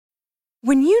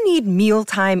When you need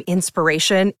mealtime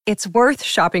inspiration, it's worth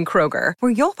shopping Kroger,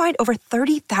 where you'll find over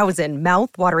 30,000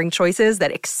 mouth-watering choices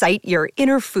that excite your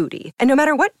inner foodie. And no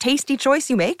matter what tasty choice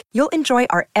you make, you'll enjoy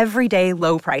our everyday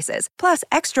low prices, plus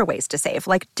extra ways to save,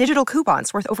 like digital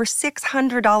coupons worth over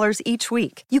 $600 each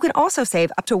week. You can also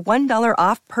save up to $1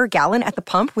 off per gallon at the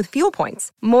pump with fuel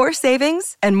points. More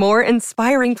savings and more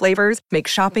inspiring flavors make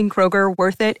shopping Kroger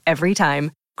worth it every time.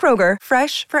 Kroger,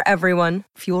 fresh for everyone.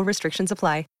 Fuel restrictions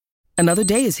apply. Another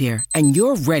day is here, and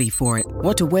you're ready for it.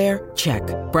 What to wear? Check.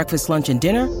 Breakfast, lunch, and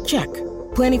dinner? Check.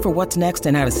 Planning for what's next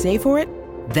and how to save for it?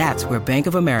 That's where Bank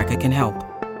of America can help.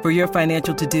 For your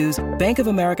financial to-dos, Bank of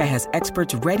America has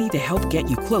experts ready to help get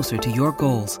you closer to your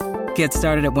goals. Get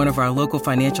started at one of our local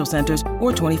financial centers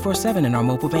or 24/7 in our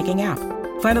mobile banking app.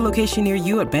 Find a location near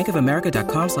you at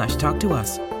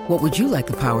bankofamerica.com/talktous. What would you like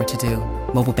the power to do?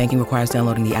 Mobile banking requires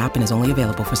downloading the app and is only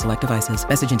available for select devices.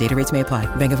 Message and data rates may apply.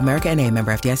 Bank of America N.A.,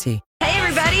 member FDIC. Hey,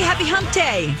 everybody. Happy Hump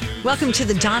Day. Welcome to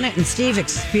the Donna and Steve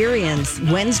Experience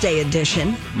Wednesday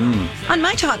edition on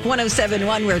My Talk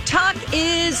 107.1, where talk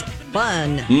is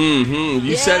fun.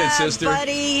 You said it, sister.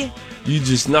 Buddy. You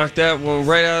just knocked that one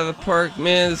right out of the park,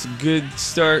 man. It's a good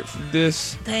start for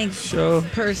this show.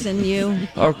 Person you.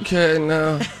 Okay,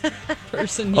 now.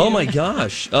 Person you. Oh, my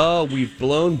gosh. Oh, we've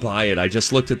blown by it. I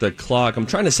just looked at the clock. I'm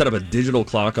trying to set up a digital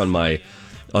clock on my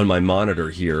monitor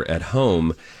here at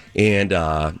home. And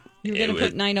you're going to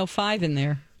put 9:05 in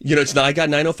there. You know, it's not. I got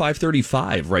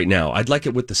 9:05:35 right now. I'd like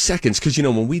it with the seconds because, you know,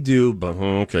 when we do,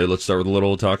 okay, let's start with a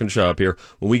little talking shop here.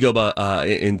 When we go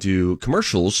into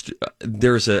commercials,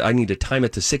 I need to time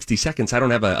it to 60 seconds. I don't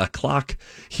have a clock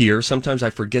here. Sometimes I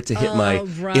forget to hit my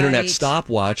internet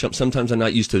stopwatch. Sometimes I'm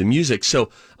not used to the music. So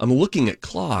I'm looking at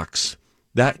clocks.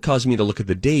 That caused me to look at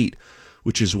the date,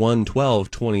 which is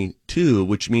 1/12/22,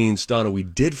 which means, Donna, we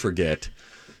did forget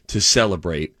to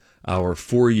celebrate our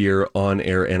 4-year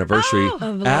on-air anniversary,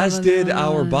 as did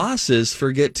our bosses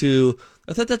forget to.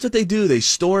 I thought that's what they do. They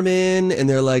storm in and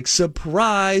they're like,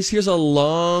 surprise, here's a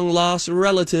long-lost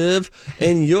relative,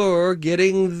 and you're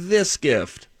getting this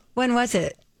gift. When was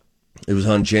it? It was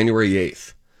on January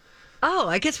 8th. Oh,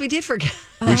 I guess we did forget.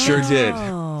 We sure did.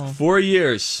 4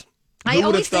 years. I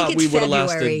always think it's would have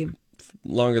February. lasted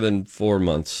longer than 4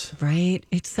 months? Right.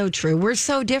 It's so true. We're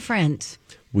so different.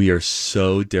 We are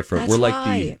so different. That's We're like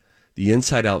why. the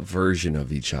inside-out version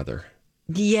of each other.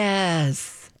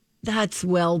 Yes. That's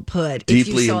well put. Deeply if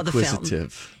you saw the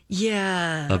inquisitive film.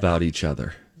 Yeah. about each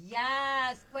other.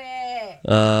 Yes, quick.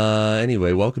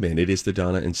 Anyway, welcome in. It is the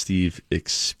Donna and Steve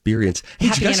Experience. Hey,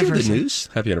 did you guys hear the news?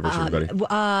 Happy anniversary, everybody.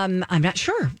 I'm not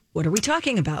sure. What are we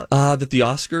talking about? That the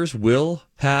Oscars will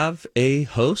have a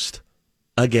host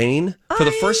again for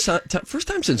the first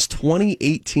time since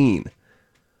 2018.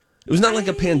 It was not like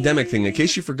a pandemic thing. In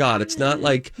case you forgot, it's not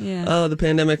like, the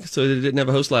pandemic, so they didn't have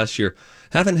a host last year.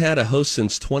 Haven't had a host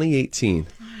since 2018.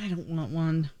 I don't want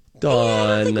one. Dawn.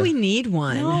 I don't think we need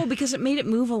one. No, because it made it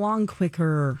move along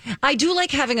quicker. I do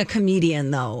like having a comedian,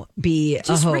 though, be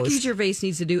Just a host. Ricky Gervais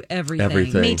needs to do everything.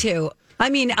 Everything. Me too. I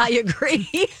mean, I agree.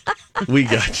 We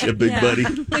got you, big buddy.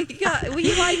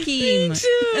 We like him.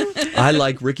 I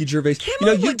like Ricky Gervais.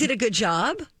 Kimmel did a good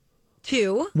job,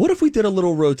 too. What if we did a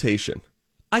little rotation?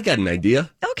 I got an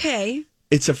idea. Okay.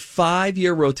 It's a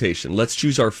 5-year rotation. Let's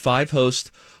choose our 5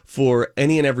 hosts for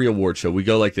any and every award show. We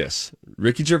go like this.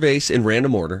 Ricky Gervais in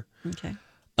random order. Okay.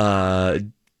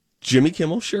 Jimmy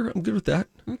Kimmel, sure, I'm good with that.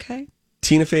 Okay.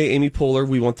 Tina Fey, Amy Poehler,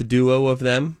 we want the duo of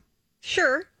them.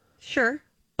 Sure.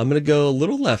 I'm going to go a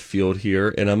little left field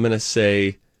here, and I'm going to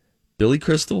say Billy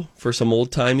Crystal for some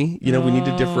old-timey. You know, we need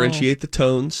to differentiate the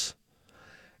tones.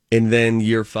 And then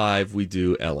year 5, we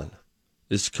do Ellen.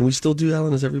 Can we still do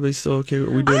Ellen? Is everybody still okay? Are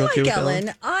we doing okay with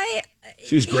Ellen?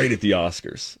 She was great at the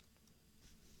Oscars.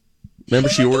 Remember,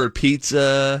 she ordered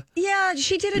pizza. Yeah,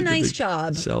 she did a nice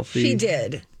job. Selfie. She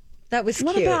did. That was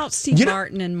What cute. about Steve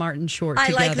Martin and Martin Short I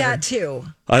together? like that, too.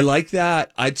 I like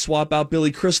that. I'd swap out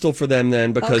Billy Crystal for them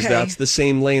then because that's the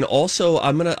same lane. Also,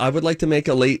 I would like to make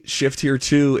a late shift here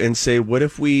too and say, what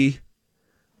if we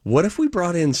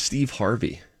brought in Steve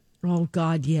Harvey? Oh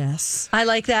God, yes. I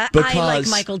like that. Because I like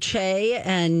Michael Che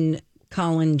and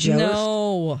Colin Jost.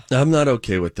 No. I'm not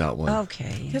okay with that one.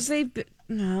 Okay. Because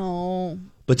no.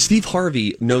 But Steve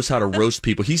Harvey knows how to roast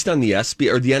people. He's done the the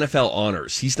NFL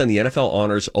Honors. He's done the NFL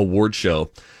Honors award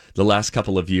show the last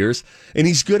couple of years, and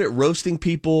he's good at roasting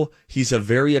people. He's a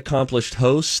very accomplished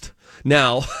host.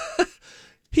 Now,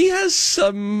 he has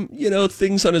some,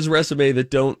 things on his resume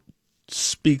that don't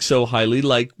speak so highly,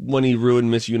 like when he ruined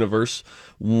Miss Universe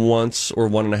once or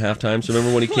 1.5 times.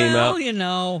 Remember when he came out?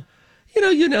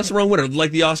 You announced the wrong winner.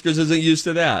 Like the Oscars isn't used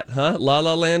to that, huh? La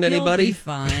La Land, anybody? He'll be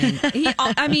fine.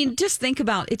 I mean, just think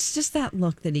about it's just that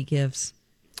look that he gives.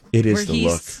 It is where the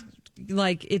look.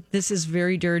 Like, this is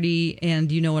very dirty,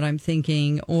 and you know what I'm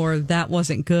thinking, or that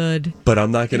wasn't good. But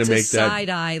I'm not going to make that side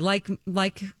eye. Like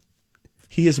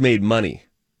he has made money,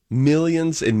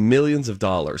 millions and millions of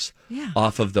dollars,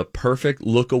 off of the perfect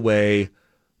look away,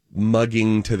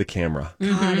 mugging to the camera.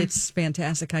 God, it's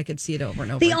fantastic. I could see it over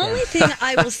and over. The again. only thing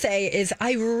I will say is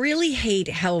I really hate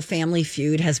how Family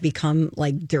Feud has become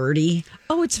like dirty.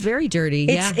 Oh, it's very dirty.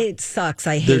 It sucks.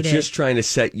 I hate They're it. just trying to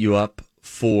set you up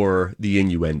for the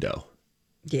innuendo.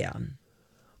 Yeah,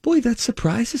 Boy, that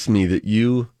surprises me that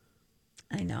you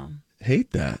I know. hate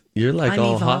that. You're like I'm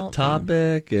all Hot evolving.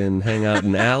 Topic and hang out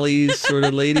in alleys sort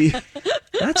of lady.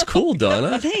 That's cool,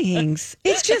 Donna. Thanks.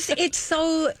 It's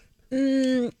so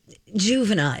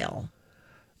juvenile.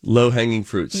 Low hanging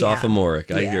fruit, Yeah.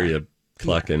 sophomoric. I Yeah. hear you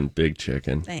clucking big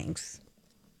chicken. Thanks.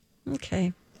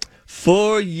 Okay.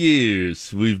 For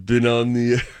years, we've been on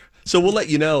the air. So we'll let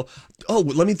you know. Oh,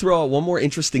 let me throw out one more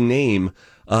interesting name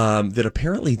that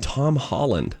apparently Tom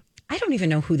Holland, I don't even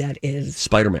know who that is.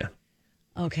 Spider-Man.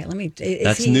 Okay, let me. Is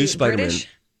That's he new Spider-Man. British?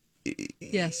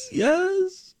 Yes.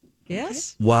 Yes.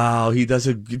 Yes. Wow, he does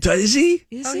is he?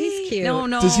 Is Oh, he? he's cute. No.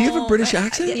 Does he have a British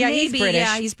accent? Yeah, he's Maybe, British.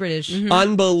 Yeah, he's British.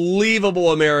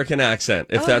 Unbelievable American accent,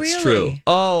 if Oh, that's really? true.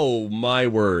 Oh, my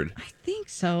word. I think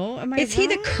so. Am I Is he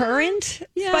the wrong? current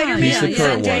Yeah, Spider-Man? He's the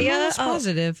current one. Zendaya? Almost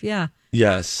positive. Yeah.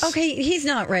 Yes. Okay, he's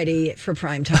not ready for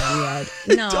prime time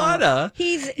yet. No, Donna,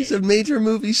 he's a major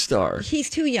movie star. he's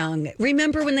too young.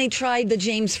 Remember when they tried the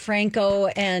James Franco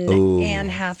and Ooh. Anne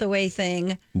Hathaway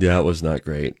thing? That was not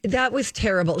great. That was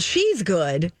terrible. She's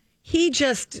good. He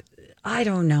just, I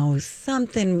don't know,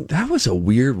 something. That was a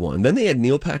weird one. Then they had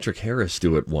Neil Patrick Harris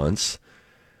do it once,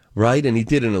 right? And he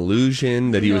did an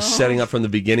illusion that he was setting up from the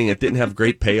beginning. It didn't have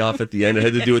great payoff at the end. It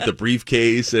had to do with the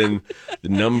briefcase and the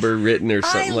number written or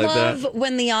something I like love that.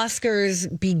 when the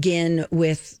Oscars begin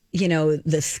with,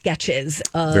 the sketches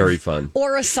of. Very fun.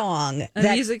 Or a song. A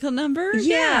musical number?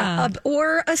 Yeah.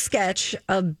 Or a sketch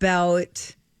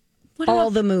about What all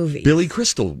about- the movies. Billy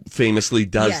Crystal famously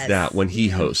does Yes. that when he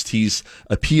hosts. He's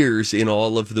appears in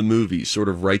all of the movies, sort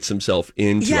of writes himself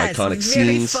into Yes, iconic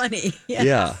very scenes. funny. Yes.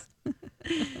 Yeah.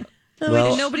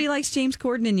 Well, nobody likes James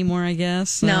Corden anymore, I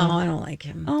guess. so- No, I don't like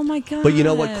him. Oh, my God. But you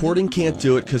know what? Corden can't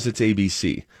do it because it's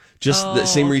ABC. Just the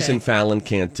same reason okay. Fallon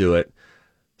can't do it.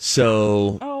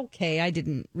 So, Okay, I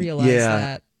didn't realize Yeah.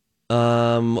 that.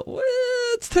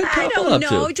 what's Ted I Koppel don't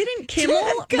up know. to? Didn't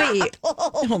Kimmel? Wait.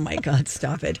 Oh my God!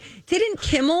 Stop it. Didn't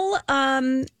Kimmel?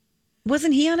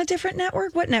 Wasn't he on a different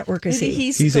network? What network is Maybe he?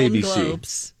 he's He's Golden ABC.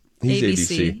 Globes. He's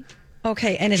ABC.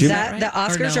 Okay, and is Jim- that the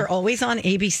Right? Or Oscars no? are always on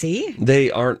ABC? They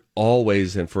aren't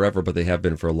always and forever, but they have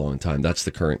been for a long time. That's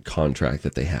the current contract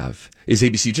that they have. Is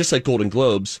ABC, just like Golden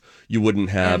Globes, you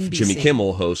wouldn't have NBC. Jimmy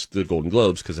Kimmel host the Golden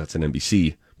Globes because that's an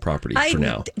NBC property for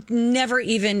now. Never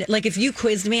even if you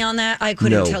quizzed me on that, I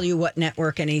couldn't No. tell you what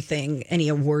network any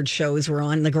award shows were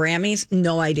on. The Grammys,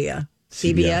 no idea.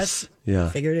 CBS. Yeah.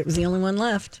 Figured it was the only one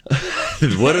left.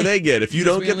 What do they get? If you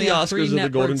don't We get only the have three Oscars or the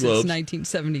Golden networks Globes, since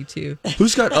 1972.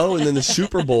 who's got? Oh, and then the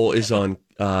Super Bowl is on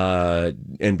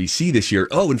NBC this year.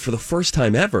 Oh, and for the first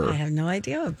time I ever, have no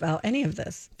idea about any of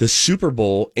this. the Super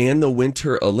Bowl and the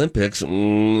Winter Olympics are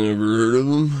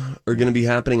going to be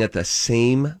happening at the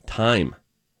same time.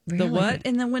 The what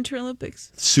in the Winter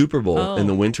Olympics? Super Bowl Oh. and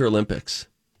the Winter Olympics.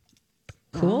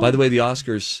 Cool. By the way, the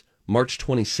Oscars, March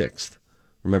 26th.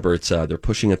 Remember, it's they're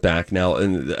pushing it back now,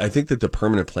 and I think that the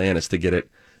permanent plan is to get it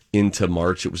into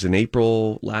March. It was in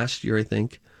April last year, I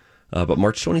think, but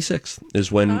March 26th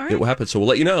is when it will happen. So we'll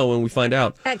let you know when we find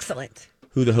out Excellent.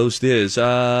 who the host is.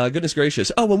 Goodness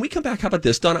gracious! Oh, when we come back, how about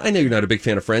this, Donna? I know you're not a big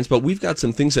fan of Friends, but we've got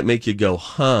some things that make you go,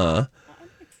 "Huh?"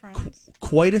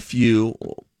 Quite a few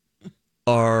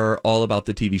are all about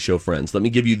the TV show Friends. Let me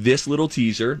give you this little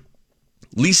teaser.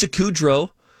 Lisa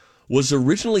Kudrow was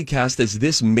originally cast as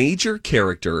this major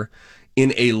character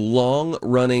in a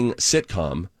long-running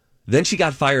sitcom. Then she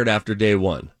got fired after day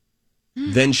one.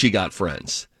 Then she got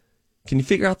Friends. Can you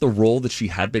figure out the role that she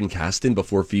had been cast in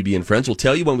before Phoebe and Friends? We'll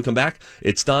tell you when we come back.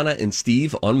 It's Donna and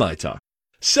Steve on My Talk.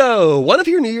 So, one of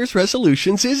your New Year's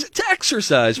resolutions is to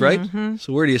exercise, right?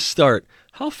 So where do you start?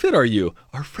 How fit are you?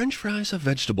 Are French fries a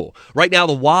vegetable? Right now,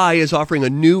 the Y is offering a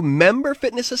new member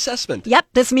fitness assessment. Yep,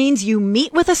 this means you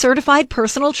meet with a certified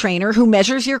personal trainer who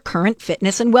measures your current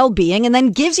fitness and well-being and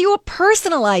then gives you a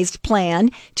personalized plan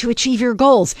to achieve your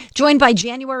goals. Join by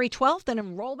January 12th and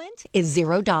enrollment is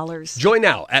 $0. Join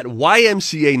now at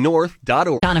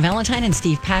ymcanorth.org. Donna Valentine and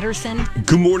Steve Patterson.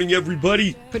 Good morning,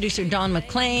 everybody. Producer Dawn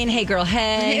McClain. Hey, girl,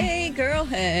 hey. Hey, girl,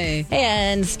 hey.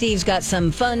 And Steve's got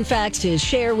some fun facts to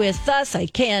share with us. I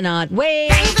cannot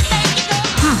wait.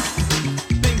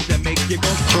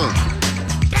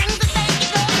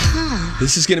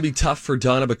 This is going to be tough for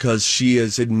Donna because she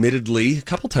is admittedly, a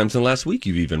couple times in the last week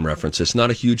you've even referenced this, not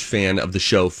a huge fan of the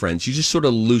show Friends. You just sort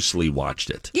of loosely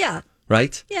watched it. Yeah.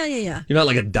 Right? Yeah. You're not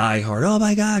like a diehard, oh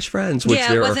my gosh, Friends, which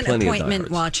there are plenty of diehards. Yeah, it wasn't appointment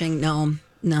watching, no.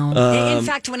 In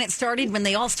fact, when it started, when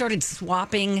they all started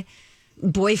swapping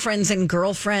boyfriends and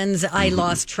girlfriends, I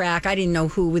lost track. I didn't know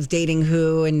who was dating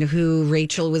who and who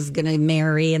Rachel was going to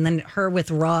marry. And then her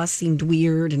with Ross seemed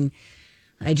weird. And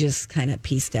I just kind of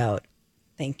pieced out.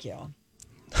 Thank you.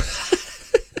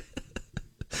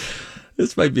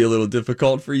 This might be a little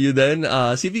difficult for you then.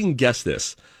 See if you can guess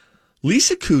this.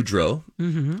 Lisa Kudrow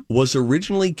was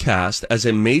originally cast as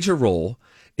a major role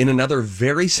in another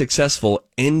very successful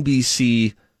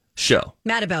NBC show.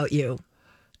 Mad About You.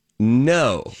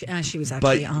 No. She was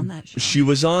actually on that show. She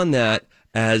was on that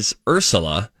as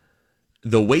Ursula,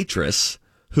 the waitress,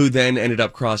 who then ended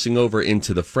up crossing over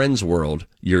into the Friends world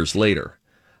years later.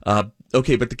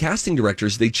 Okay, but the casting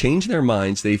directors, they changed their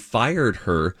minds. They fired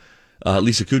her,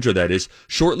 Lisa Kudrow, that is,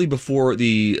 shortly before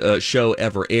the show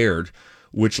ever aired,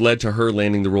 which led to her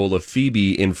landing the role of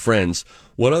Phoebe in Friends.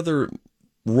 What other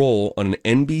role on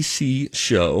an NBC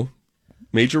show,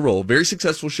 major role, very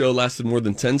successful show, lasted more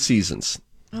than 10 seasons?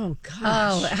 Oh, gosh.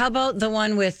 Oh, how about the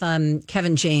one with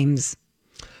Kevin James?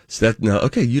 So that, no,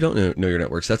 okay, you don't know your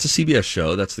networks. That's a CBS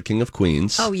show. That's The King of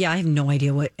Queens. Oh, yeah, I have no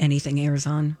idea what anything airs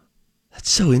on.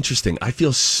 That's so interesting. I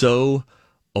feel so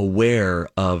aware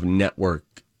of network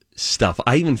stuff.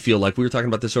 I even feel like, we were talking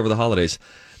about this over the holidays,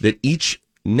 that each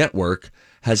network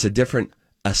has a different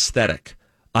aesthetic.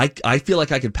 I feel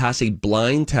like I could pass a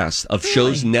blind test of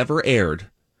shows never aired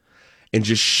and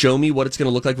just show me what it's going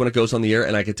to look like when it goes on the air,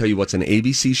 and I can tell you what's an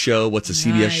ABC show, what's a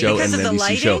CBS show, because and an of the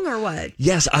NBC show. lighting or what?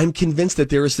 Yes, I'm convinced that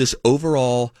there is this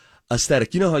overall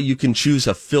aesthetic. You know how you can choose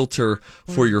a filter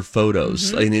for your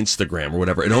photos in Instagram or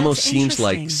whatever? It almost seems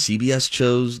like CBS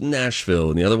chose Nashville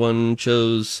and the other one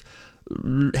chose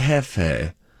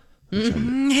Hefe.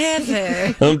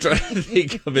 Heather. I'm trying to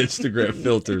think of Instagram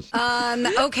filters.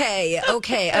 Okay.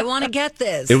 I want to get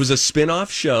this. It was a spin-off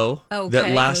show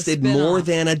that lasted more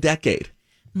than a decade.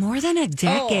 More than a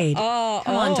decade. Come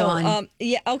on, Dawn.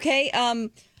 Yeah, okay.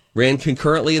 Ran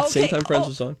concurrently at the same time Friends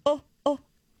was on.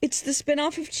 It's the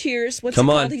spinoff of Cheers. What's Come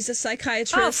it on. called? He's a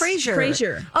psychiatrist. Oh,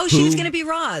 Frasier. Oh, Who? she was going to be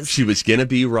Roz. She was going to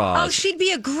be Roz. Oh, she'd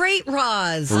be a great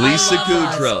Roz. Lisa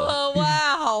Kudrow Oh,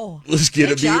 wow. was going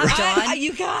to be job, Roz. Dawn.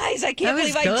 You guys, I can't That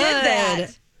was believe I did that.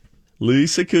 good.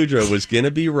 Lisa Kudrow was going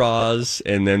to be Roz,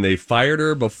 and then they fired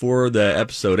her before the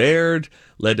episode aired,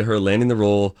 led to her landing the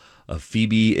role of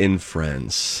Phoebe in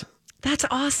Friends. That's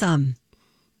awesome.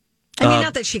 I mean,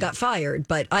 not that she got fired,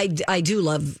 but I do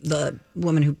love the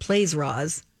woman who plays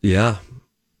Roz. Yeah.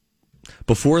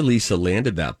 Before Lisa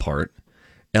landed that part,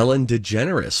 Ellen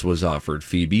DeGeneres was offered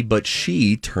Phoebe, but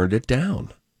she turned it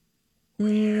down.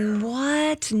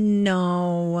 What?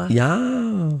 No.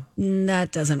 Yeah.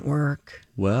 That doesn't work.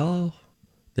 Well,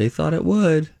 they thought it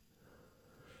would.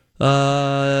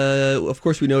 Of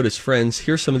course, we noticed Friends.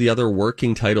 Here's some of the other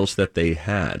working titles that they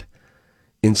had.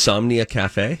 Insomnia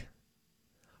Cafe,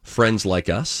 Friends Like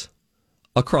Us,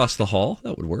 Across the Hall,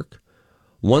 that would work.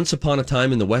 Once Upon a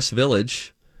Time in the West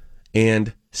Village,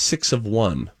 and 6 of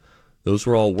 1. Those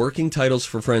were all working titles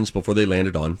for Friends before they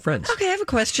landed on Friends. Okay, I have a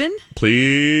question.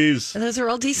 Please. Those are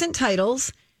all decent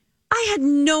titles. I had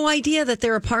no idea that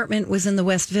their apartment was in the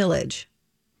West Village.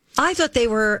 I thought they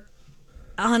were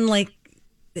on, like,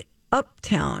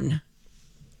 Uptown.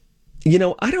 You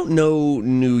know, I don't know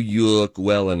New York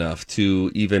well enough to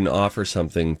even offer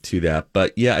something to that.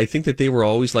 But yeah, I think that they were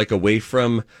always like away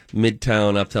from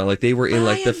Midtown, Uptown. Like they were in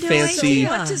like the fancy.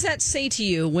 What does that say to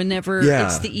you whenever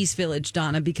it's the East Village,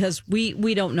 Donna? Because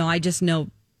we don't know. I just know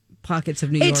pockets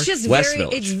of New York. It's just West very,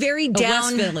 Village. it's very A down.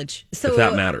 West Village. So, if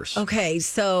that matters. Okay,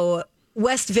 so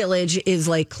West Village is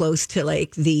like close to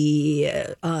like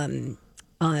the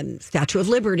Statue of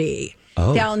Liberty.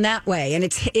 Down that way, and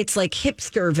it's like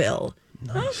Hipsterville.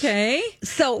 Okay.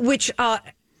 So, which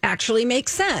actually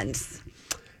makes sense.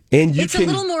 And it's a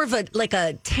little more of a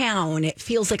town. It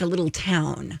feels like a little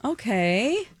town.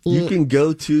 Okay. You can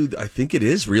go to, I think it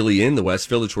is really in the West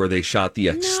Village where they shot the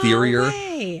exterior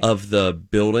of the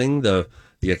building, the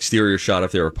exterior shot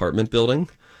of their apartment building.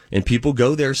 And people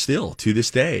go there still to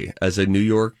this day as a New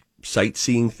York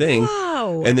sightseeing thing.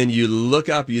 Wow. And then you look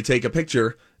up, you take a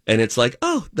picture, and it's like,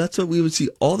 oh, that's what we would see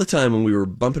all the time when we were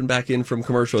bumping back in from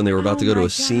commercial and they were about to go to a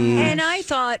scene. And I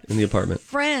thought in the apartment.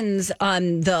 Friends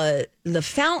on the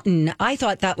fountain, I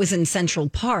thought that was in Central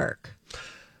Park.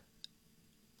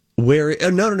 Where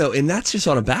no, and that's just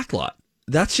on a back lot.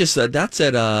 That's just that's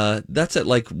at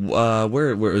like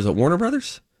where is it, Warner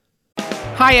Brothers?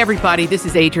 Hi, everybody. This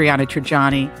is Adriana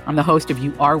Trajani. I'm the host of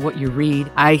You Are What You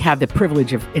Read. I have the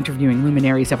privilege of interviewing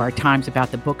luminaries of our times about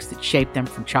the books that shaped them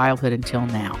from childhood until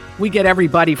now. We get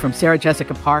everybody from Sarah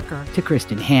Jessica Parker to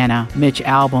Kristen Hanna, Mitch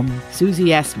Albom, Susie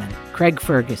Essman, Craig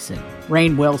Ferguson,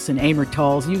 Rainn Wilson, Amor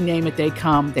Tolls, you name it, they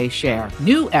come, they share.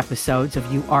 New episodes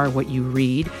of You Are What You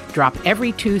Read drop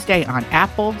every Tuesday on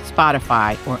Apple,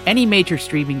 Spotify, or any major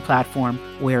streaming platform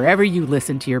wherever you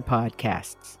listen to your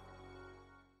podcasts.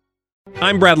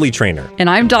 I'm Bradley Trainer. And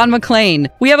I'm Don McClain.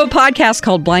 We have a podcast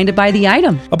called Blinded by the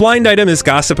Item. A blind item is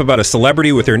gossip about a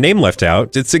celebrity with their name left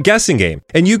out. It's a guessing game,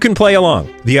 and you can play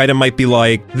along. The item might be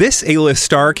like, this A-list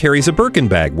star carries a Birkin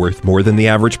bag worth more than the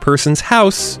average person's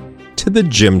house to the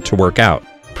gym to work out.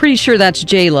 Pretty sure that's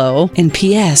J-Lo. And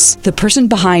P.S. the person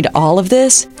behind all of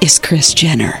this is Kris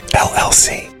Jenner,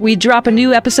 LLC. We drop a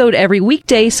new episode every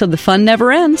weekday so the fun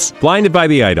never ends. Blinded by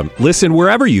the Item. Listen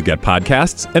wherever you get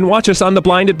podcasts and watch us on the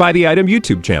Blinded by the Item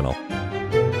YouTube channel.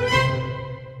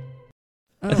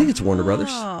 I think it's Warner Brothers.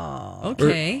 Oh,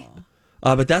 okay.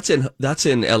 But that's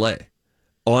in L.A.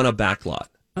 on a back lot.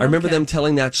 I remember them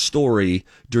telling that story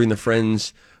during the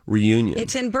Friends reunion.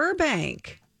 It's in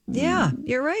Burbank. Yeah,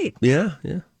 you're right. Yeah.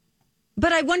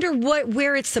 But I wonder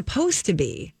where it's supposed to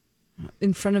be.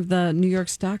 In front of the New York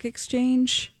Stock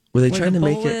Exchange? Were they where trying the to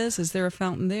make bowl it? Is there a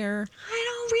fountain there?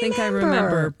 I don't think I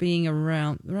remember being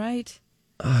around, right?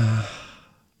 I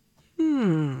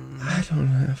don't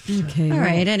have. Okay. All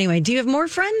right. Anyway, do you have more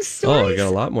Friends stories? Oh, I got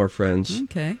a lot more Friends.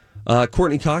 Okay.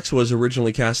 Courtney Cox was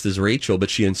originally cast as Rachel,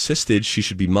 but she insisted she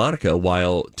should be Monica,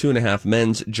 while 2.5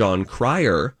 Men's John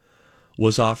Cryer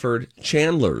was offered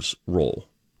Chandler's role.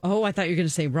 Oh, I thought you were going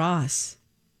to say Ross.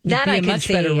 That I a could much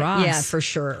see. better Ross. Yeah, for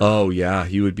sure. Oh, yeah,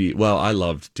 he would be. Well, I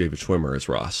loved David Schwimmer as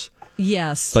Ross.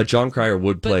 Yes. But John Cryer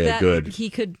would play a good he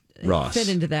could Ross. fit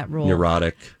into that role.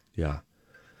 Neurotic. Yeah.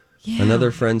 Another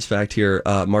Friends fact here.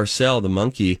 Marcel, the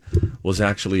monkey, was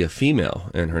actually a female,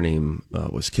 and her name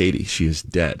was Katie. She is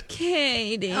dead.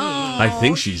 Katie. I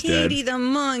think she's dead. Katie the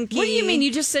monkey. What do you mean?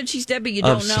 You just said she's dead, but you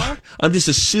don't know? Sorry. I'm just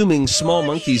assuming small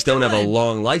monkeys don't have a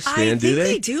long lifespan, do they?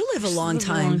 They do live a long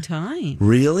time. A long time.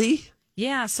 Really?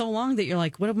 Yeah, so long that you're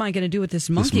like, what am I going to do with this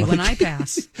monkey when I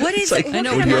pass? What is like it? I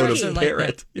know What kind of monkeys monkey? are like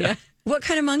parrot. that. Yeah. What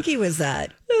kind of monkey was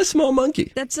that? A small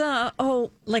monkey. That's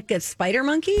like a spider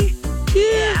monkey?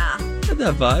 Yeah. Had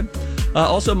that vibe.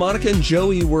 Also, Monica and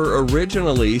Joey were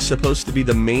originally supposed to be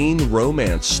the main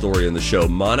romance story in the show.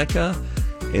 Monica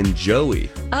and Joey.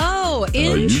 Oh,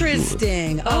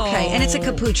 interesting. Okay, and it's a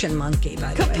capuchin monkey,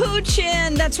 by the way.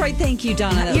 Capuchin. That's right. Thank you,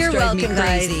 Donna. That You're was driving welcome, me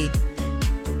crazy. guys.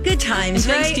 Good times,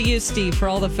 And right? thanks to you, Steve, for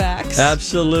all the facts.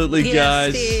 Absolutely, Yes,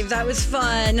 guys. Steve, that was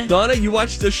fun. Donna, you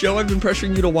watched the show I've been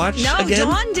pressuring you to watch No, again?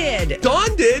 Dawn did.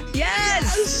 Dawn did?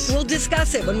 Yes. We'll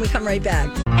discuss it when we come right back.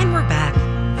 And we're back.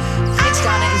 It's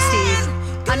Donna and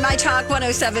Steve on My Talk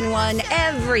 107.1,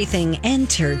 Everything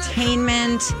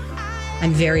Entertainment.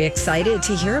 I'm very excited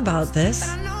to hear about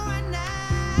this.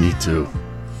 Me too.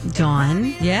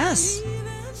 Dawn, Yes.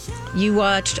 you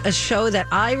watched a show that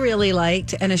I really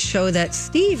liked and a show that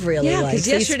Steve really Yeah, liked. because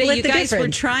So you yesterday split you the guys were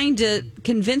difference. trying to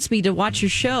convince me to watch your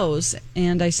shows,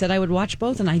 and I said I would watch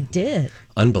both, and I did.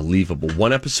 Unbelievable.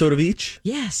 One episode of each?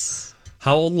 Yes.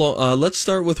 How long? Let's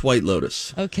start with White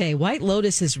Lotus. Okay, White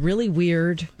Lotus is really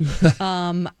weird.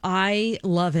 I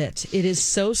love it. It is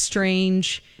so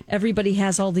strange. Everybody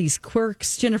has all these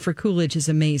quirks. Jennifer Coolidge is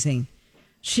amazing.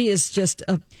 She is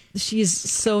she is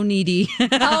so needy.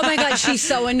 Oh my God, she's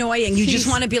so annoying. You just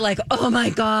want to be like, oh my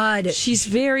God. She's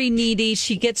very needy.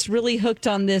 She gets really hooked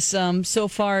on this so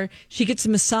far. She gets a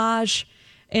massage,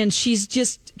 and she's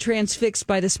just transfixed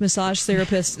by this massage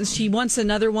therapist. She wants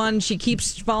another one. She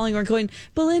keeps following her, going,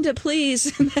 Belinda,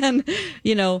 please. And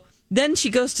then, then she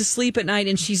goes to sleep at night,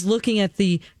 and she's looking at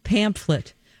the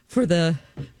pamphlet for the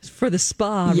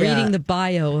spa, Yeah. reading the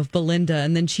bio of Belinda,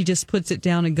 and then she just puts it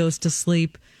down and goes to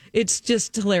sleep. It's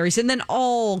just hilarious. And then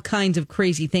all kinds of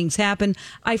crazy things happen.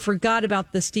 I forgot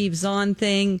about the Steve Zahn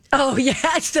thing. Oh,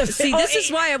 yes. See, this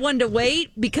is why I wanted to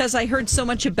wait, because I heard so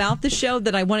much about the show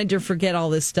that I wanted to forget all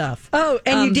this stuff. Oh,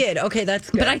 and you did. Okay, that's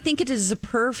good. But I think it is a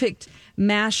perfect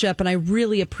mashup, and I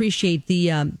really appreciate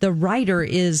the writer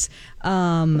is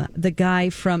the guy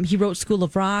he wrote School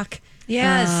of Rock.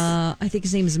 Yes. I think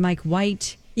his name is Mike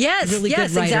White. Yes, really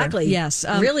good writer. Exactly. Yes,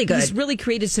 really good. He's really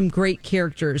created some great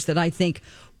characters that I think,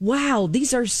 wow,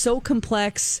 these are so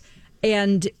complex,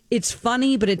 and it's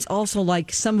funny, but it's also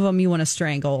like some of them you want to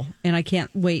strangle, and I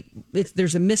can't wait.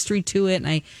 There's a mystery to it, and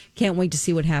I can't wait to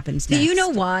see what happens next. Do you know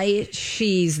why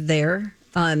she's there?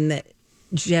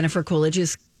 Jennifer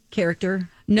Coolidge's character?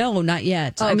 No, not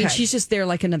yet. Okay. I mean, she's just there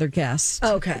like another guest.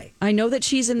 Okay. I know that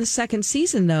she's in the second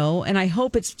season, though, and I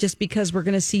hope it's just because we're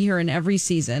going to see her in every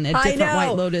season at different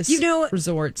White Lotus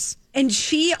resorts. And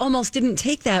she almost didn't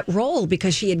take that role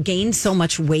because she had gained so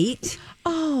much weight.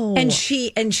 Oh. And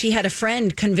she had a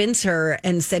friend convince her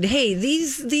and said, "Hey,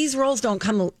 these roles don't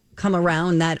come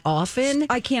around that often."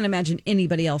 I can't imagine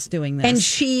anybody else doing this. And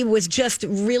she was just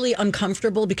really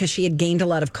uncomfortable because she had gained a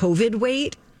lot of COVID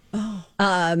weight. Oh.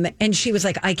 And she was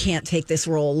like, "I can't take this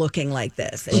role looking like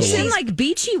this." And she's in like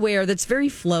beachy wear that's very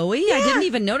flowy. Yeah. I didn't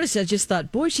even notice it. I just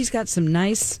thought, boy, she's got some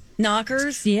nice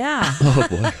knockers. Yeah. Oh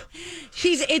boy.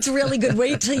 It's really good.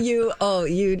 Wait till you are.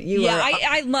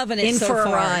 I'm loving it in so for far.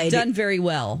 a ride. Done very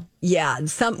well. Yeah.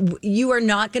 You are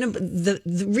not going to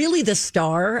really the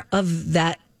star of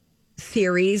that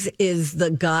series is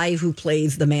the guy who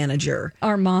plays the manager,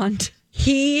 Armand.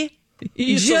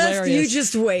 He's hilarious. You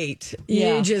just wait.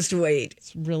 Yeah. You just wait.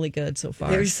 It's really good so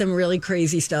far. There's some really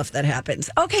crazy stuff that happens.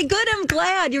 Okay, good. I'm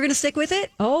glad you're going to stick with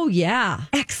it. Oh, yeah.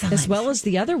 Excellent. As well as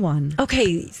the other one.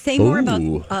 Okay, say more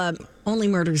about Only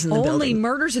Murders in the Building. Only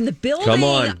Murders in the Building. Come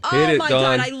on. Hit oh, it, my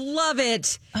Dawn. God. I love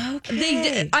it.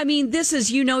 Okay. This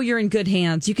is, you're in good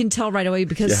hands. You can tell right away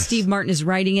because Steve Martin is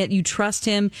writing it. You trust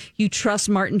him. You trust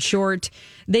Martin Short.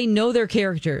 They know their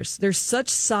characters. They're such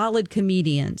solid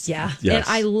comedians. Yeah. Yes.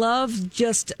 And I love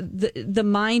just the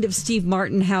mind of Steve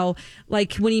Martin, how,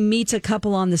 like, when he meets a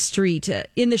couple on the street,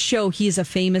 in the show, he's a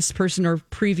famous person or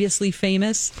previously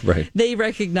famous. Right. They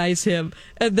recognize him.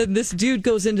 And then this dude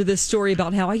goes into this story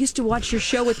about how I used to watch your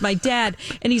show with my dad.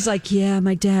 And he's like, yeah,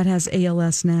 my dad has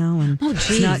ALS now and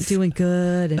he's not doing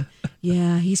good. And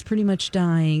yeah, he's pretty much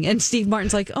dying. And Steve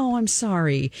Martin's like, oh, I'm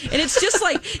sorry. And it's just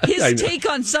like his take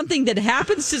on something that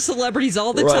happens to celebrities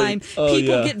all the time.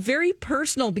 People get very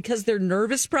personal because they're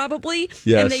nervous probably.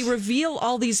 Yes. And they reveal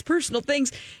all these personal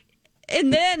things.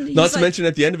 And then he's not to mention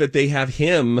at the end of it, they have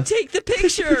him take the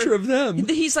picture. Take a picture of them.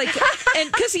 He's like,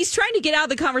 and because he's trying to get out of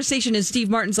the conversation, and Steve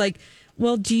Martin's like,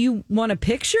 well, do you want a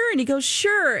picture? And he goes,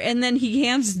 sure. And then he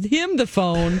hands him the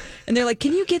phone, and they're like,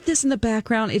 can you get this in the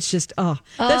background? It's just,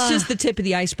 that's just the tip of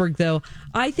the iceberg, though.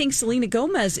 I think Selena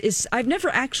Gomez I've never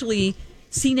actually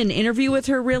seen an interview with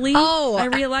her, really. I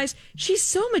realized she's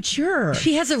so mature.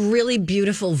 She has a really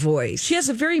beautiful voice. She has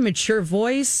a very mature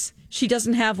voice. She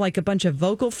doesn't have like a bunch of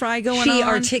vocal fry going on. She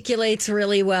articulates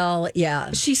really well.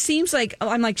 Yeah. She seems like,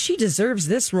 I'm like, she deserves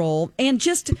this role. And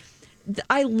just,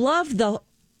 I love the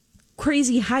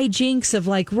crazy hijinks of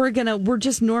like, we're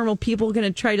just normal people going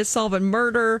to try to solve a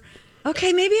murder.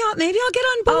 Okay, maybe I'll get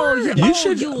on board. You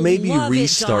should maybe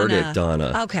restart it,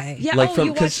 Donna. Okay. Yeah. Like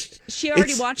she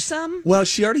already watched some? Well,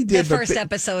 she already did. The first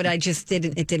episode,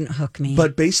 it didn't hook me.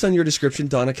 But based on your description,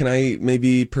 Donna, can I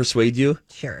maybe persuade you?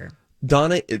 Sure.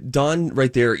 Dawn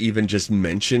right there even just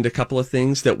mentioned a couple of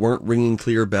things that weren't ringing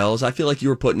clear bells. I feel like you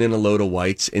were putting in a load of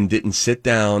whites and didn't sit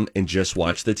down and just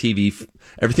watch the TV.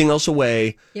 Everything else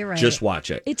away. You're right. Just watch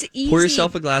it. It's easy. Pour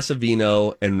yourself a glass of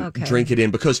vino and drink it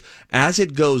in, because as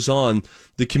it goes on,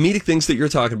 the comedic things that you're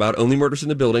talking about, Only Murders in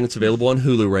the Building, it's available on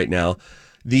Hulu right now.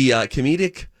 The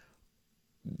comedic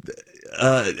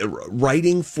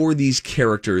writing for these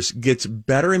characters gets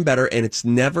better and better, and it's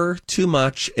never too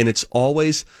much, and it's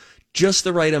always just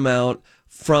the right amount.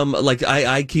 From, like,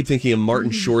 I keep thinking of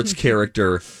Martin Short's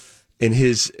character and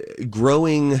his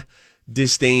growing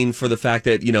disdain for the fact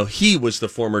that, he was the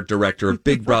former director of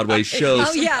big Broadway shows.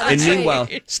 Oh, yeah, and that's meanwhile,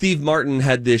 right. Steve Martin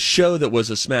had this show that was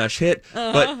a smash hit,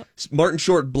 but Martin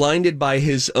Short, blinded by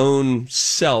his own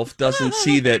self, doesn't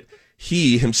see that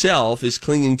he himself is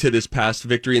clinging to this past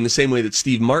victory in the same way that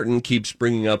Steve Martin keeps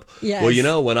bringing up,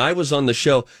 well, when I was on the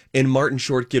show, and Martin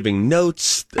Short giving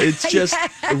notes, it's just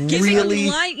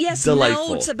really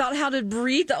delightful. Notes about how to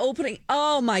read the opening.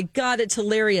 Oh, my God, it's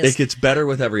hilarious. It gets better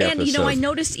with every episode. And, I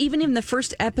noticed even in the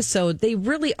first episode, they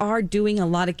really are doing a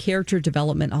lot of character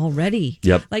development already.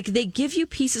 Yep. Like, they give you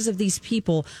pieces of these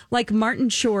people. Like Martin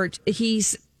Short,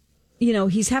 he's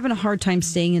he's having a hard time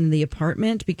staying in the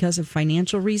apartment because of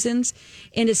financial reasons.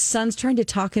 And his son's trying to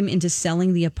talk him into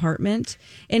selling the apartment.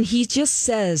 And he just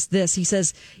says this. He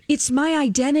says, it's my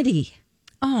identity.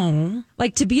 Oh.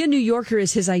 Like, to be a New Yorker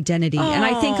is his identity. Oh. And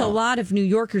I think a lot of New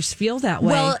Yorkers feel that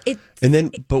way. Well,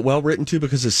 but well written too,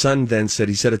 because his son then said,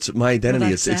 it's my identity.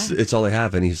 Well, it's all I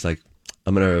have. And he's like,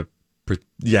 I'm going to,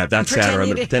 that's sad. Or I'm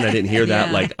going to pretend I didn't hear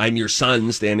that. Like, I'm your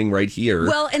son standing right here.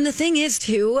 Well, and the thing is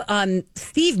too,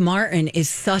 Steve Martin is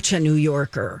such a New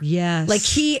Yorker. Yes. Like,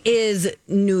 he is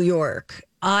New York.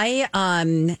 I'm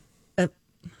going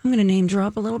to name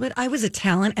drop a little bit. I was a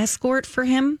talent escort for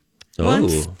him.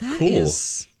 Once. That cool.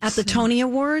 is at the Tony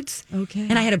Awards. Okay.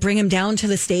 And I had to bring him down to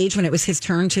the stage when it was his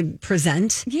turn to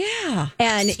present. Yeah.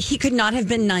 And he could not have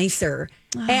been nicer.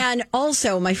 And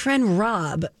also, my friend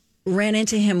Rob ran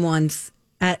into him once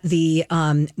at the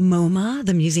MoMA,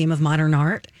 the Museum of Modern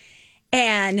Art.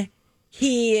 And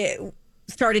he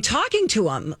started talking to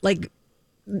him. Like,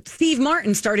 Steve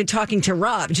Martin started talking to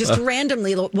Rob just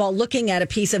randomly while looking at a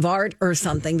piece of art or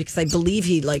something, because I believe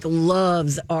he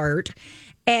loves art.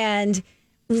 And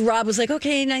Rob was like,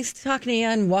 okay, nice talking to you,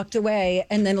 and walked away.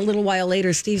 And then a little while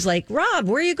later, Steve's like, Rob,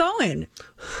 where are you going?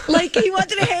 Like, he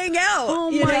wanted to hang out. Oh,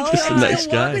 my God. He's a nice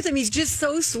guy. Walk with him. He's just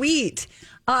so sweet.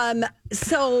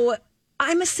 So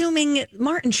I'm assuming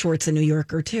Martin Short's a New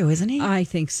Yorker too, isn't he? I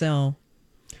think so.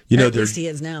 At least he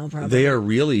is now, probably. They are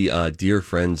really dear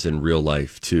friends in real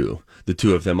life too. The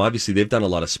two of them. Obviously, they've done a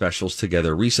lot of specials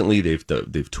together recently.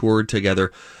 They've toured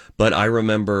together. But I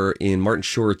remember in Martin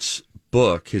Short's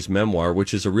book, his memoir,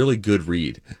 which is a really good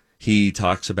read, he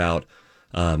talks about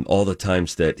all the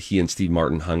times that he and Steve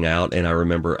Martin hung out. And I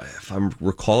remember, if I'm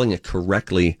recalling it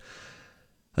correctly,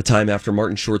 a time after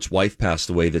Martin Short's wife passed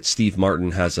away, that Steve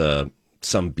Martin has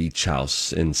some beach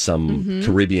house in some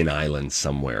Caribbean island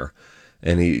somewhere.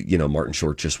 And Martin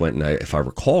Short just went and, if I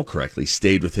recall correctly,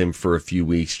 stayed with him for a few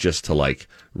weeks just to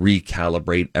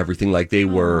recalibrate everything. Like, they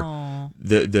were,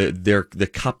 the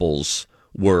couples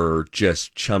were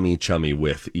just chummy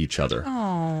with each other.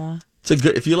 Oh, it's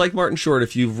if you like Martin Short,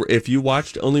 if you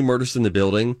watched Only Murders in the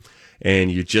Building, and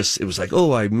it was like,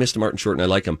 oh, I missed Martin Short and I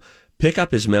like him, pick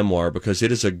up his memoir, because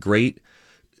it is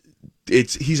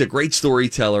he's a great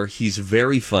storyteller. He's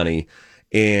very funny,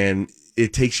 and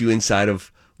it takes you inside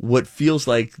of what feels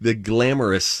like the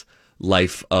glamorous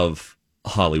life of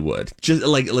Hollywood. Just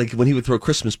like when he would throw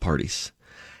Christmas parties,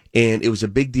 and it was a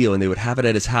big deal, and they would have it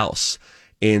at his house.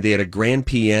 And they had a grand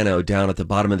piano down at the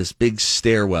bottom of this big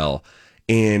stairwell.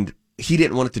 And he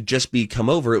didn't want it to just be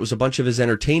come over. It was a bunch of his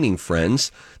entertaining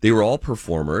friends. They were all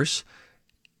performers.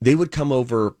 They would come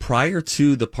over prior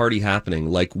to the party happening,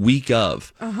 like week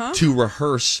of, to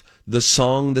rehearse the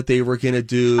song that they were going to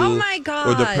do. Oh, my gosh.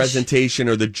 Or the presentation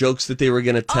or the jokes that they were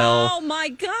going to tell. Oh, my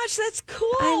gosh, that's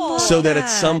cool. So that at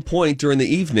some point during the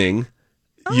evening,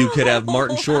 you could have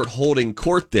Martin Short holding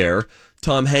court there,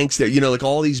 Tom Hanks there,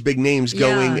 all these big names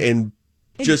going and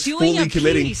just fully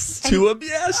committing to him.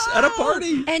 Yes, at a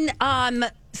party.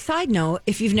 And side note,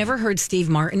 if you've never heard Steve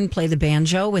Martin play the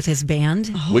banjo with his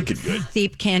band, wicked good.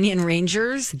 Steep Canyon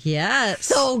Rangers. Yes.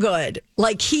 So good.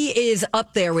 Like, he is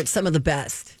up there with some of the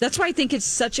best. That's why I think it's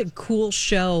such a cool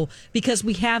show, because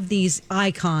we have these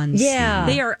icons.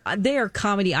 Yeah. They are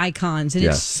comedy icons, and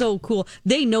it's so cool.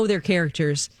 They know their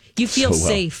characters. You feel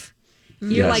safe.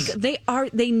 You're like,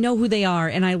 they know who they are,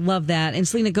 and I love that. And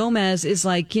Selena Gomez is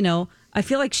like, I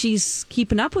feel like she's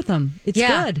keeping up with them. It's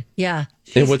good. Yeah.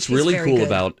 And what's really cool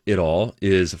about it all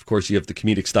is, of course, you have the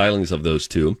comedic stylings of those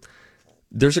two.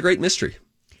 There's a great mystery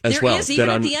as well. There is. Even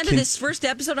at the end of this first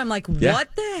episode, I'm like,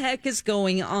 what the heck is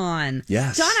going on?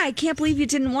 Yes. Donna, I can't believe you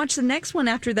didn't watch the next one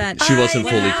after that. She wasn't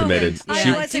fully committed.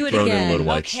 I wasn't thrown in a load of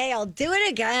whites. Okay, I'll do it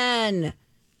again.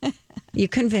 You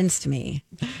convinced me.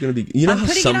 I'm putting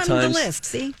it on the list,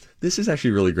 see? This is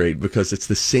actually really great, because it's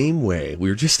the same way. We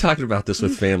were just talking about this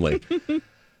with family.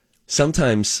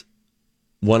 Sometimes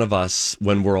one of us,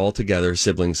 when we're all together,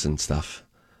 siblings and stuff,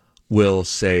 will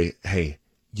say, hey,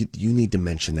 you need to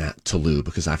mention that to Lou,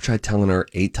 because I've tried telling her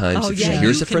 8 times. If she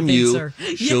hears it from you,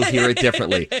 she'll hear it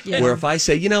differently. Where if I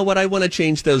say, you know what, I want to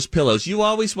change those pillows. You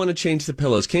always want to change the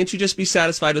pillows. Can't you just be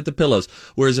satisfied with the pillows?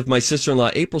 Whereas if my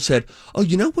sister-in-law, April, said, oh,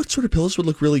 you know what sort of pillows would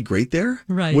look really great there?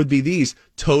 Right. Would be these.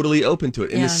 Totally open to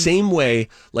it. In the same way,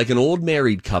 like an old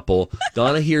married couple,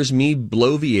 Donna hears me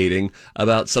bloviating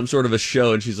about some sort of a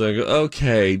show, and she's like,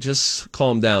 okay, just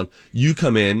calm down. You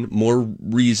come in more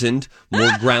reasoned,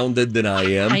 more grounded than I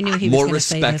am. I knew he was more going to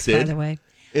say this, by the way.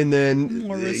 And then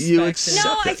you accept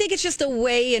No, it. I think it's just the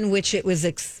way in which it was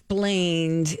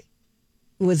explained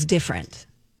was different.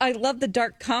 I love the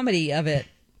dark comedy of it.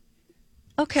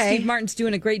 Okay. Steve Martin's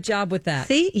doing a great job with that.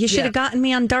 See, you should have gotten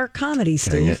me on dark comedy,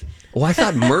 Steve. Well, I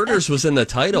thought Murders was in the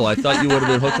title. I thought you would have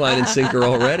been hook, line, and sinker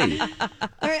already. All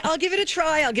right, I'll give it a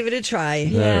try.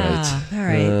 Yeah. All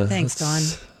right. Thanks, Dawn.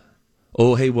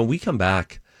 Oh, hey, when we come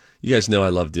back, you guys know I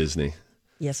love Disney.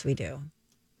 Yes, we do.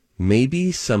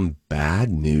 Maybe some bad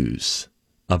news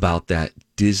about that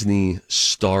Disney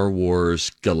Star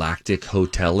Wars Galactic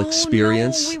Hotel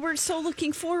experience. No, we were so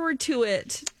looking forward to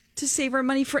it. To save our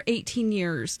money for 18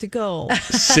 years to go.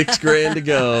 $6,000 to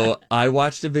go. I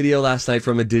watched a video last night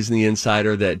from a Disney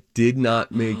insider that did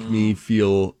not make me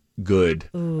feel good.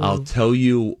 Ooh. I'll tell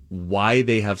you why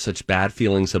they have such bad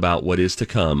feelings about what is to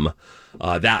come.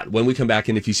 That when we come back,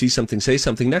 and if you see something, say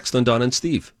something next on Donna and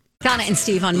Steve. Donna and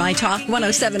Steve on My Talk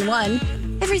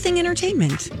 107.1. Everything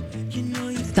Entertainment.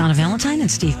 Donna Valentine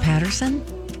and Steve Patterson,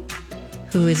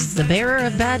 who is the bearer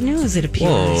of bad news, it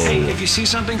appears. Whoa. Hey, if you see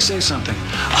something, say something.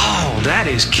 Oh, that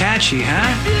is catchy,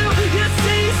 huh?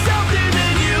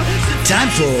 Time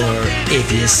for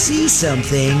If You See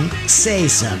Something, Say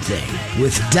Something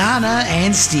with Donna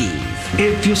and Steve.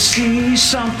 If you see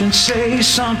something, say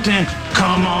something.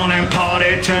 Come on and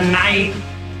party tonight.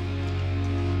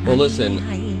 Well,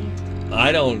 listen,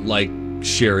 I don't like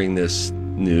sharing this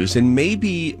news, and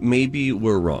maybe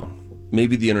we're wrong.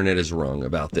 Maybe the internet is wrong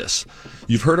about this.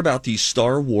 You've heard about the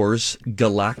Star Wars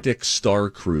Galactic Star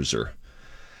Cruiser.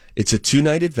 It's a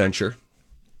 2-night adventure.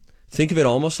 Think of it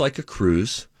almost like a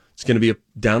cruise. It's going to be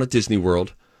down at Disney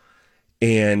World.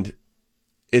 And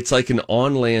it's like an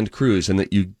on-land cruise in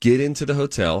that you get into the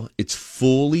hotel. It's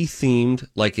fully themed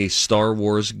like a Star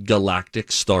Wars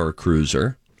Galactic Star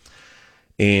Cruiser.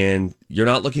 And you're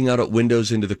not looking out at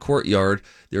windows into the courtyard.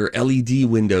 There are LED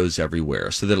windows everywhere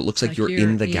so that it looks like you're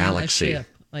in the galaxy.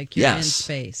 Like you're in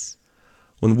space.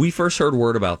 When we first heard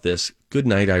word about this, good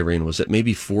night, Irene, was it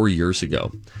maybe 4 years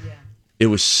ago? Yeah. It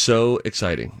was so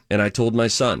exciting. And I told my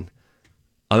son,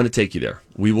 I'm going to take you there.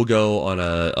 We will go on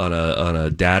a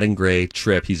Dad and Gray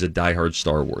trip. He's a diehard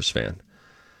Star Wars fan.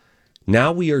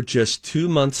 Now we are just 2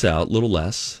 months out, a little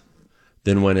less,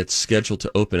 than when it's scheduled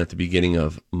to open at the beginning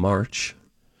of March.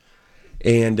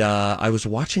 And I was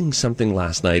watching something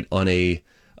last night on a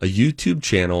YouTube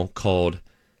channel called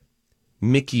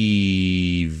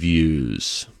Mickey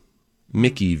Views.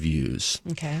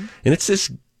 Okay. And it's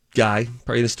this guy,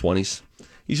 probably in his 20s.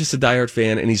 He's just a diehard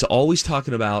fan, and he's always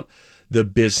talking about the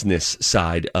business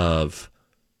side of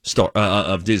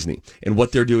Disney and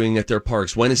what they're doing at their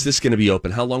parks. When is this going to be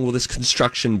open? How long will this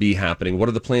construction be happening? What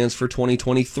are the plans for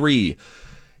 2023?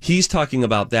 He's talking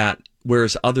about that,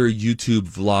 whereas other YouTube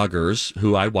vloggers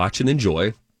who I watch and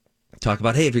enjoy talk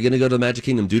about, hey, if you're going to go to the Magic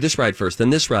Kingdom, do this ride first,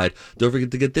 then this ride. Don't forget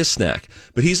to get this snack.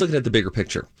 But he's looking at the bigger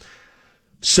picture.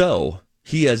 So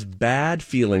he has bad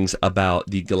feelings about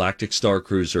the Galactic Star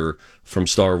Cruiser from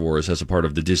Star Wars as a part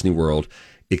of the Disney World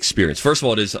experience. First of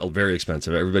all, it is very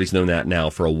expensive. Everybody's known that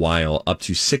now for a while. Up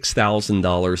to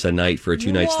 $6,000 a night for a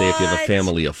 2-night stay if you have a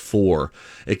family of 4.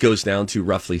 It goes down to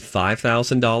roughly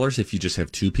 $5,000 if you just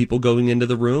have 2 people going into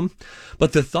the room.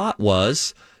 But the thought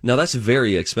was, now that's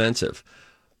very expensive,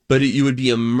 but you would be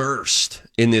immersed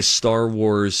in this Star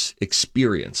Wars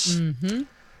experience. Mm-hmm.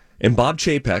 And Bob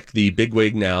Chapek, the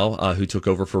bigwig now, who took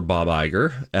over for Bob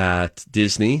Iger at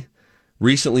Disney,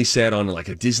 recently said on like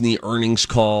a Disney earnings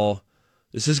call,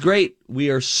 this is great. We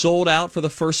are sold out for the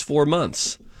first 4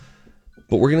 months.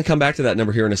 But we're going to come back to that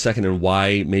number here in a second and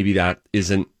why maybe that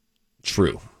isn't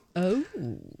true. Oh.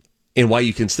 And why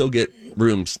you can still get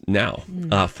rooms now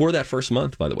for that first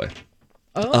month, by the way.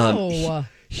 Oh.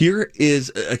 Here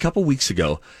is, a couple weeks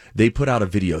ago, they put out a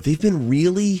video. They've been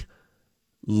really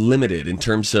limited in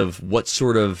terms of what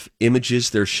sort of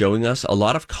images they're showing us. A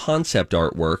lot of concept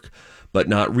artwork, but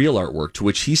not real artwork, to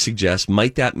which he suggests,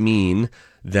 might that mean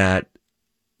that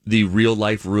the real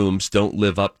life rooms don't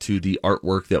live up to the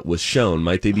artwork that was shown?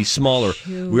 Might they be smaller?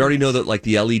 We already know that like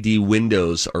the LED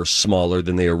windows are smaller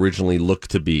than they originally look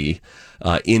to be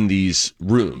in these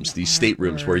rooms, these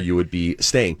staterooms where you would be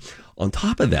staying. On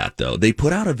top of that, though, they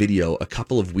put out a video a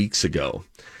couple of weeks ago,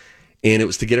 and it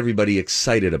was to get everybody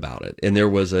excited about it. And there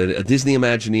was a Disney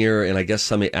Imagineer and I guess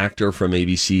some actor from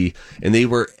ABC, and they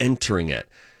were entering it.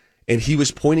 And he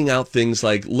was pointing out things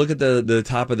like, look at the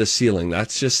top of the ceiling.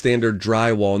 That's just standard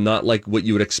drywall, not like what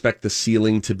you would expect the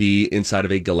ceiling to be inside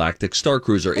of a Galactic Star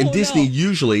Cruiser. And Disney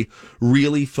usually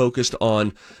really focused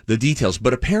on the details.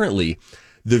 But apparently,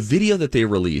 the video that they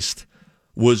released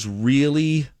was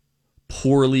really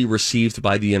poorly received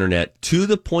by the internet, to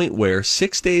the point where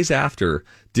 6 days after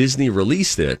Disney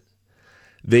released it,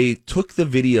 they took the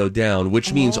video down,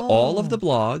 which means all of the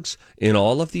blogs and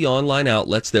all of the online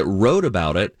outlets that wrote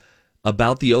about it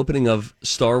about the opening of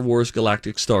Star Wars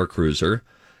Galactic Star Cruiser.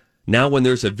 Now, when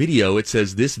there's a video, it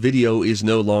says this video is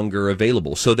no longer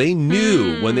available. So they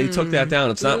knew when they took that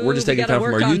down. It's not, we're just taking time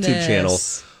from our YouTube channel.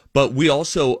 But we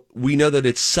know that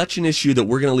it's such an issue that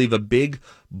we're going to leave a big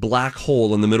black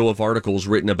hole in the middle of articles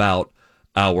written about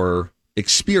our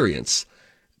experience.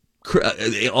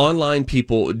 Online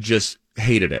people just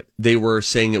hated it. They were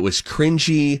saying it was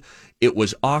cringy, it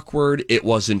was awkward, it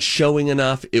wasn't showing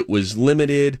enough, it was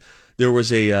limited. There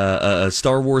was a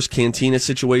Star Wars cantina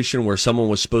situation where someone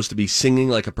was supposed to be singing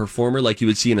like a performer, like you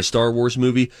would see in a Star Wars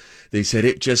movie. They said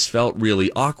it just felt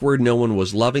really awkward. No one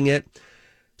was loving it.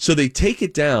 So they take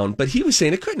it down, but he was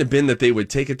saying it couldn't have been that they would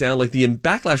take it down. Like the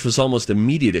backlash was almost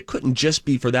immediate. It couldn't just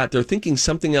be for that. They're thinking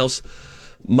something else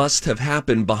must have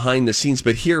happened behind the scenes.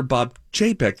 But here, Bob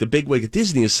Chapek, the bigwig at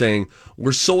Disney, is saying,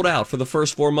 we're sold out for the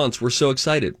first 4 months. We're so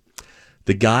excited.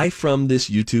 The guy from this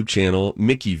YouTube channel,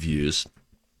 Mickey Views,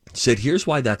 said, here's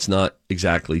why that's not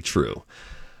exactly true.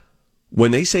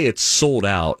 When they say it's sold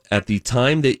out, at the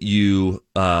time that you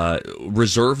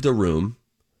reserved a room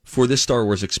for this Star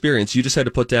Wars experience, you just had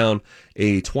to put down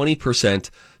a 20%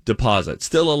 deposit.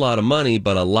 Still a lot of money,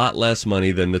 but a lot less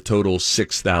money than the total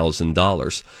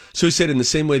 $6,000. So he said in the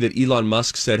same way that Elon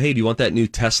Musk said, hey, do you want that new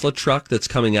Tesla truck that's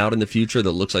coming out in the future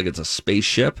that looks like it's a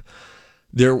spaceship?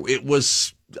 It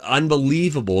was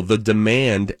unbelievable, the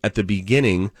demand at the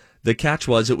beginning. The catch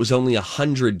was it was only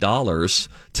 $100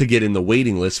 to get in the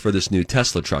waiting list for this new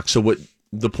Tesla truck. So what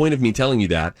the point of me telling you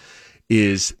that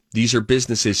is these are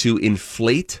businesses who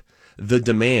inflate the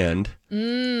demand,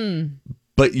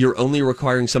 but you're only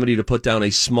requiring somebody to put down a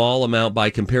small amount by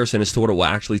comparison as to what it will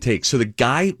actually take. So the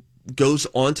guy goes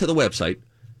onto the website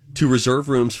to reserve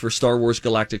rooms for Star Wars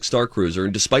Galactic Star Cruiser,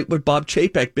 and despite what Bob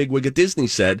Chapek, bigwig at Disney,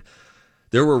 said,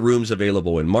 there were rooms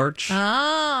available in March,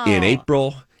 in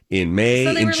April, in May,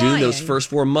 in June, those first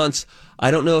 4 months. I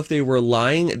don't know if they were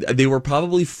lying. They were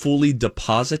probably fully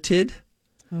deposited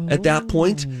at that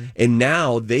point. And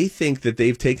now they think that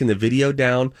they've taken the video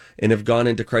down and have gone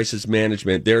into crisis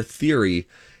management. Their theory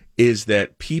is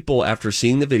that people, after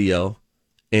seeing the video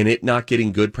and it not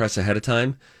getting good press ahead of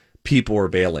time, people are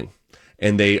bailing.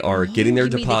 And they are getting their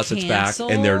deposits back,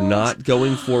 and they're not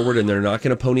going forward, and they're not going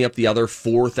to pony up the other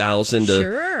 $4,000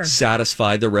 to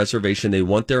satisfy the reservation. They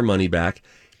want their money back.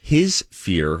 His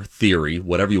theory,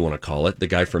 whatever you want to call it, the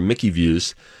guy from Mickey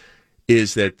Views,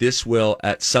 is that this will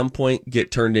at some point get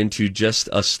turned into just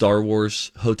a Star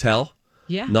Wars hotel.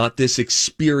 Yeah. Not this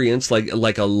experience like a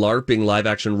LARPing live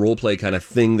action role play kind of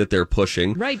thing that they're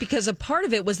pushing. Right, because a part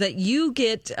of it was that you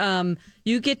get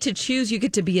to choose, you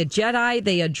get to be a Jedi.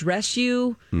 They address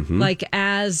you like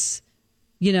as,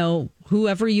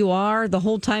 whoever you are. The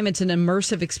whole time it's an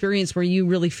immersive experience where you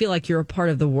really feel like you're a part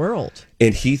of the world.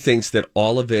 And he thinks that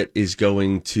all of it is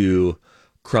going to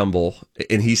crumble.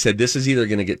 And he said this is either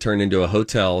going to get turned into a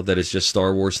hotel that is just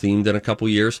Star Wars themed in a couple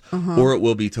years, or it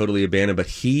will be totally abandoned. But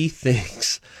he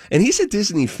thinks, and he's a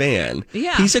Disney fan.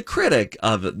 Yeah. He's a critic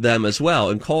of them as well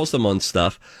and calls them on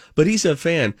stuff, but he's a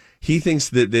fan. He thinks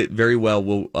that very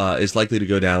well is likely to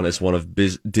go down as one of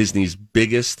Disney's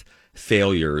biggest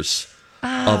failures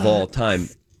of all time.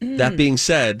 That being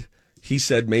said, he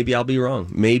said, maybe I'll be wrong.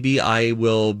 Maybe I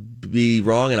will be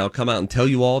wrong and I'll come out and tell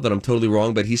you all that I'm totally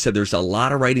wrong. But he said there's a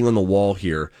lot of writing on the wall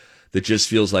here that just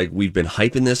feels like we've been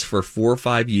hyping this for 4 or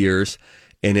 5 years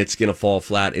and it's going to fall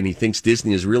flat. And he thinks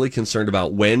Disney is really concerned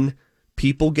about when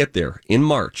people get there in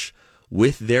March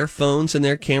with their phones and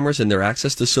their cameras and their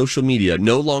access to social media.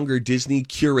 No longer Disney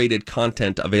curated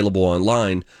content available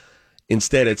online.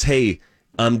 Instead, it's, hey,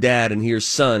 I'm dad and here's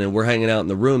son and we're hanging out in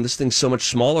the room. This thing's so much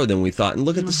smaller than we thought. And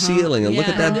look at the ceiling and look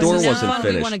at that door wasn't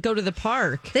finished. We want to go to the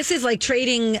park. This is like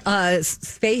trading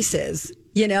spaces,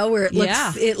 where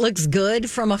it looks good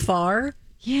from afar.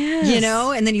 Yes.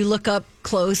 And then you look up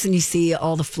close and you see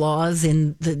all the flaws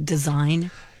in the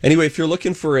design. Anyway, if you're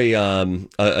looking for a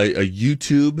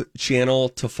YouTube channel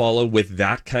to follow with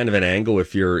that kind of an angle,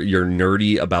 if you're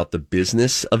nerdy about the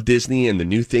business of Disney and the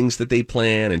new things that they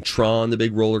plan and Tron, the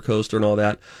big roller coaster and all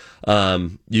that,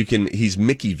 he's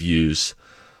Mickey Views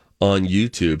on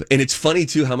YouTube. And it's funny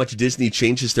too how much Disney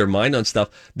changes their mind on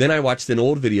stuff. Then I watched an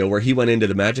old video where he went into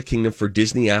the Magic Kingdom for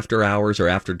Disney After Hours or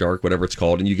After Dark, whatever it's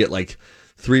called, and you get like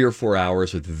 3 or 4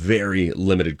 hours with very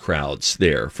limited crowds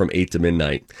there from 8 to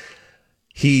midnight.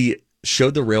 He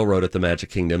showed the railroad at the Magic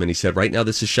Kingdom, and he said, right now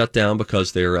this is shut down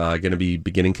because they're going to be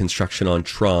beginning construction on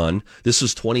Tron. This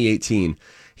was 2018.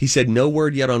 He said, no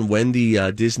word yet on when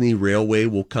the Disney Railway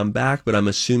will come back, but I'm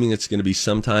assuming it's going to be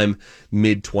sometime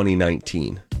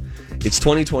mid-2019. It's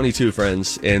 2022,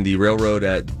 friends, and the railroad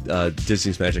at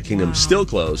Disney's Magic Kingdom still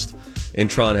closed, and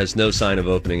Tron has no sign of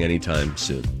opening anytime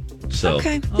soon. So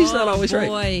he's not always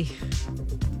right.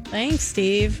 Thanks,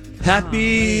 Steve.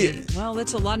 Happy. Well,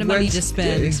 that's a lot of money to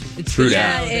spend. It's True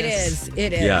Yeah, that. it is.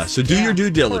 It is. Yeah, so do your due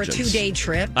diligence. For a 2-day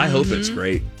trip. I hope it's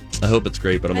great. I hope it's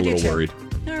great, but I'm a little worried.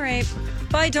 All right.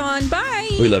 Bye, Dawn. Bye.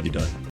 We love you, Dawn.